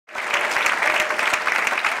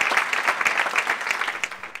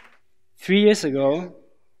3 years ago,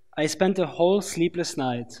 I spent a whole sleepless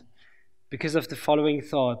night because of the following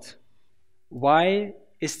thought. Why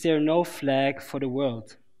is there no flag for the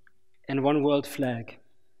world and one world flag?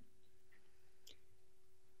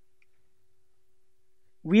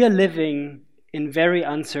 We are living in very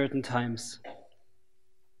uncertain times.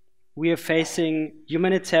 We are facing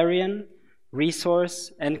humanitarian,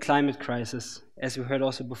 resource, and climate crisis, as we heard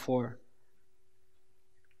also before.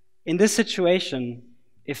 In this situation,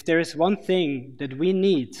 if there is one thing that we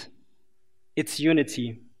need, it's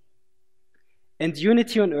unity. And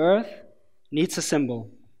unity on earth needs a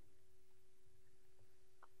symbol.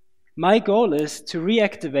 My goal is to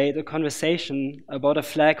reactivate a conversation about a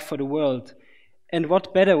flag for the world. And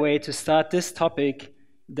what better way to start this topic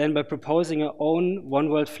than by proposing our own one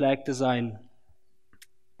world flag design.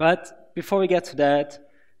 But before we get to that,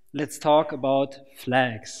 let's talk about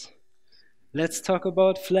flags. Let's talk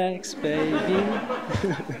about flags, baby.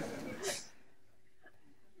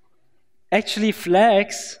 Actually,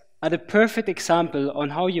 flags are the perfect example on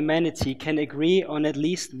how humanity can agree on at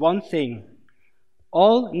least one thing.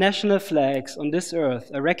 All national flags on this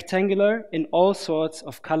earth are rectangular in all sorts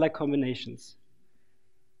of color combinations.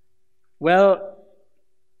 Well,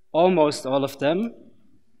 almost all of them,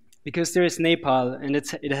 because there is Nepal and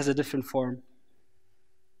it has a different form.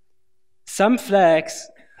 Some flags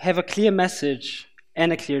have a clear message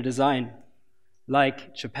and a clear design,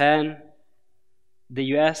 like Japan, the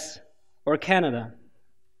US, or Canada.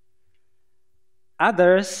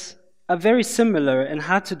 Others are very similar and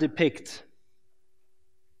hard to depict.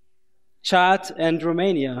 Chad and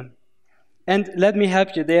Romania. And let me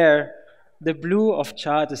help you there. The blue of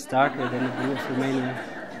Chad is darker than the blue of Romania.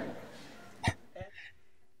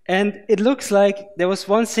 And it looks like there was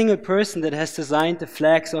one single person that has designed the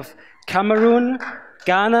flags of Cameroon,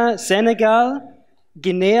 Ghana, Senegal,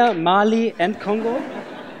 Guinea, Mali, and Congo.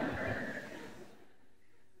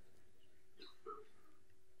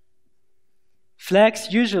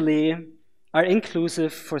 Flags usually are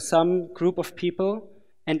inclusive for some group of people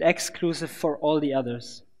and exclusive for all the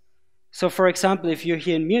others. So for example, if you're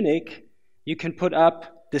here in Munich, you can put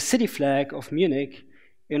up the city flag of Munich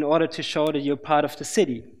in order to show that you're part of the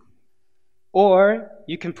city. Or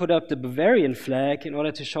you can put up the Bavarian flag in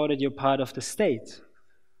order to show that you're part of the state.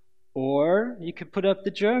 Or you could put up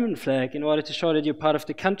the German flag in order to show that you're part of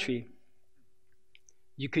the country.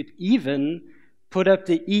 You could even put up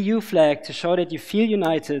the EU flag to show that you feel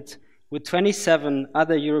united with 27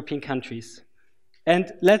 other European countries.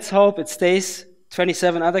 And let's hope it stays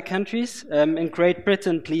 27 other countries. In Great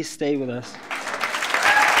Britain, please stay with us.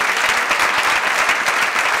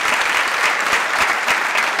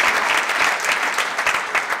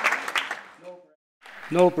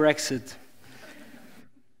 No Brexit.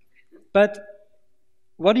 But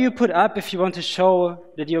what do you put up if you want to show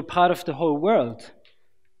that you're part of the whole world?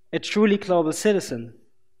 A truly global citizen?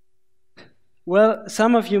 Well,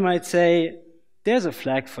 some of you might say, there's a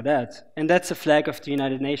flag for that, and that's a flag of the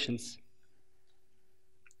United Nations.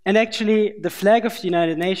 And actually, the flag of the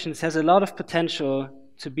United Nations has a lot of potential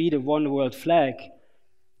to be the one world flag.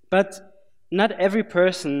 But not every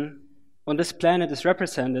person on this planet is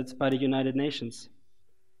represented by the United Nations.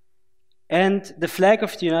 And the flag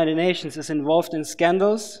of the United Nations is involved in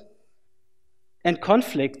scandals and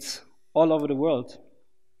conflicts all over the world.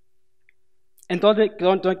 And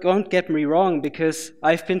don't get me wrong, because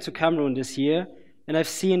I've been to Cameroon this year, and I've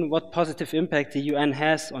seen what positive impact the UN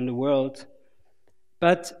has on the world.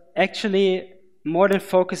 But actually, more than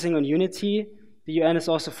focusing on unity, the UN is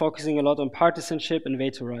also focusing a lot on partisanship and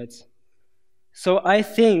veto rights. So I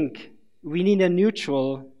think we need a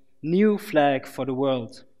neutral, new flag for the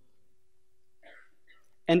world.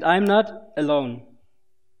 And I'm not alone.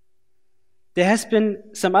 There has been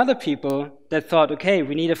some other people that thought, okay,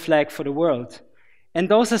 we need a flag for the world. And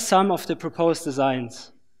those are some of the proposed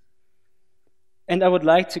designs. And I would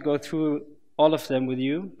like to go through all of them with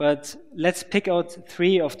you, but let's pick out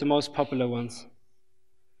 3 of the most popular ones.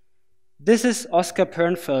 This is Oscar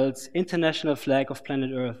Pernfeld's international flag of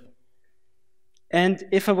planet Earth. And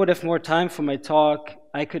if I would have more time for my talk,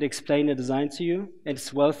 I could explain the design to you.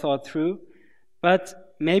 It's well thought through, but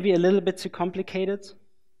maybe a little bit too complicated.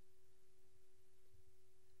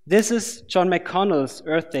 This is John McConnell's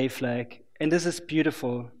Earth Day flag, and this is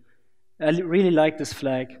beautiful. I really like this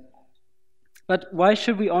flag. But why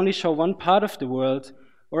should we only show one part of the world,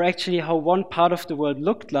 or actually how one part of the world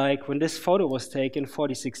looked like when this photo was taken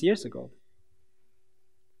 46 years ago?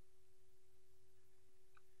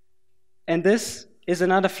 And this is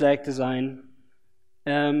another flag design,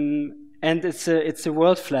 and it's a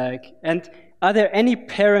world flag. And are there any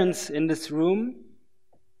parents in this room?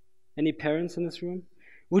 Any parents in this room?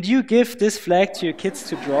 Would you give this flag to your kids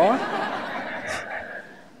to draw?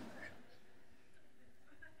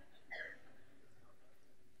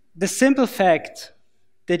 The simple fact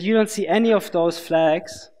that you don't see any of those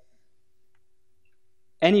flags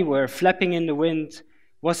anywhere flapping in the wind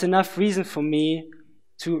was enough reason for me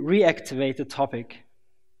to reactivate the topic.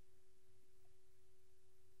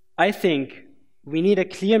 I think we need a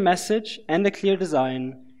clear message and a clear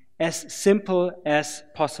design, as simple as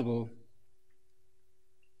possible.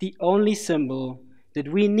 The only symbol that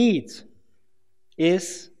we need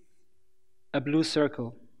is a blue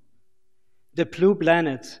circle, the blue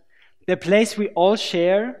planet, the place we all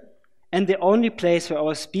share and the only place where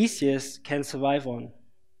our species can survive on.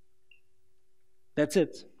 That's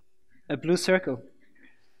it, a blue circle.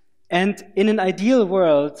 And in an ideal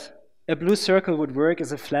world, a blue circle would work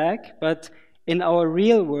as a flag, but in our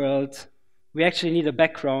real world, we actually need a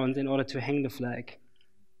background in order to hang the flag.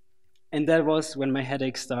 And that was when my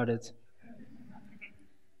headache started.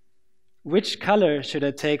 Which color should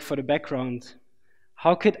I take for the background?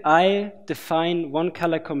 How could I define one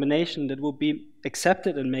color combination that would be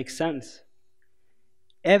accepted and make sense?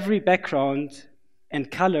 Every background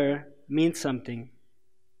and color means something.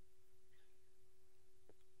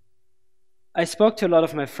 I spoke to a lot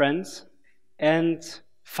of my friends, and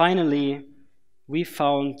finally, we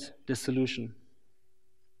found the solution.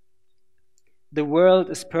 The world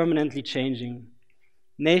is permanently changing.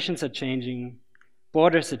 Nations are changing.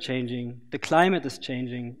 Borders are changing. The climate is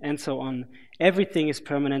changing, and so on. Everything is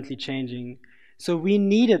permanently changing. So we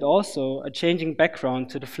needed also a changing background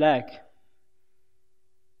to the flag.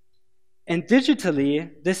 And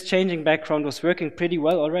digitally, this changing background was working pretty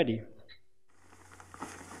well already.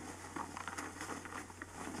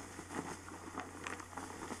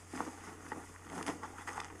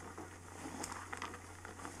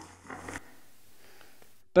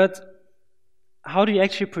 But how do you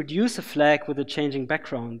actually produce a flag with a changing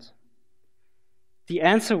background? The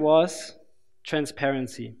answer was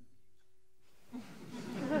transparency.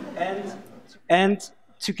 and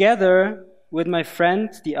together with my friend,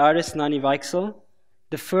 the artist Nani Weichsel,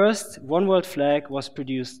 the first One World flag was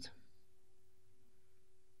produced.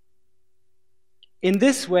 In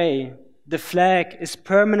this way, the flag is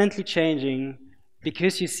permanently changing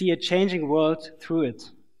because you see a changing world through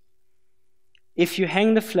it. If you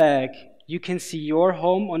hang the flag, you can see your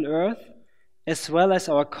home on Earth as well as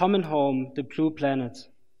our common home, the blue planet.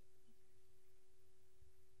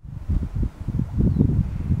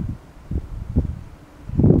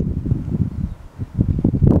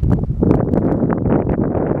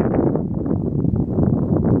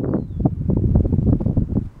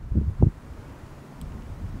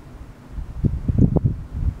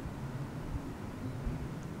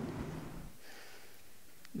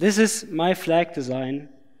 This is my flag design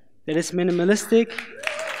that is minimalistic.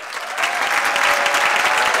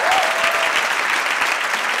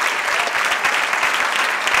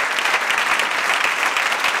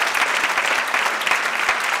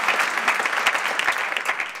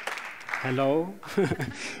 Hello.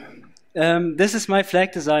 This is my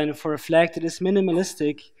flag design for a flag that is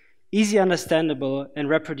minimalistic, easy understandable, and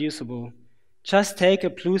reproducible. Just take a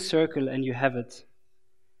blue circle and you have it.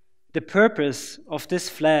 The purpose of this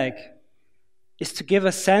flag is to give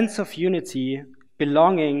a sense of unity,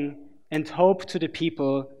 belonging, and hope to the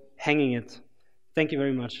people hanging it. Thank you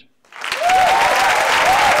very much.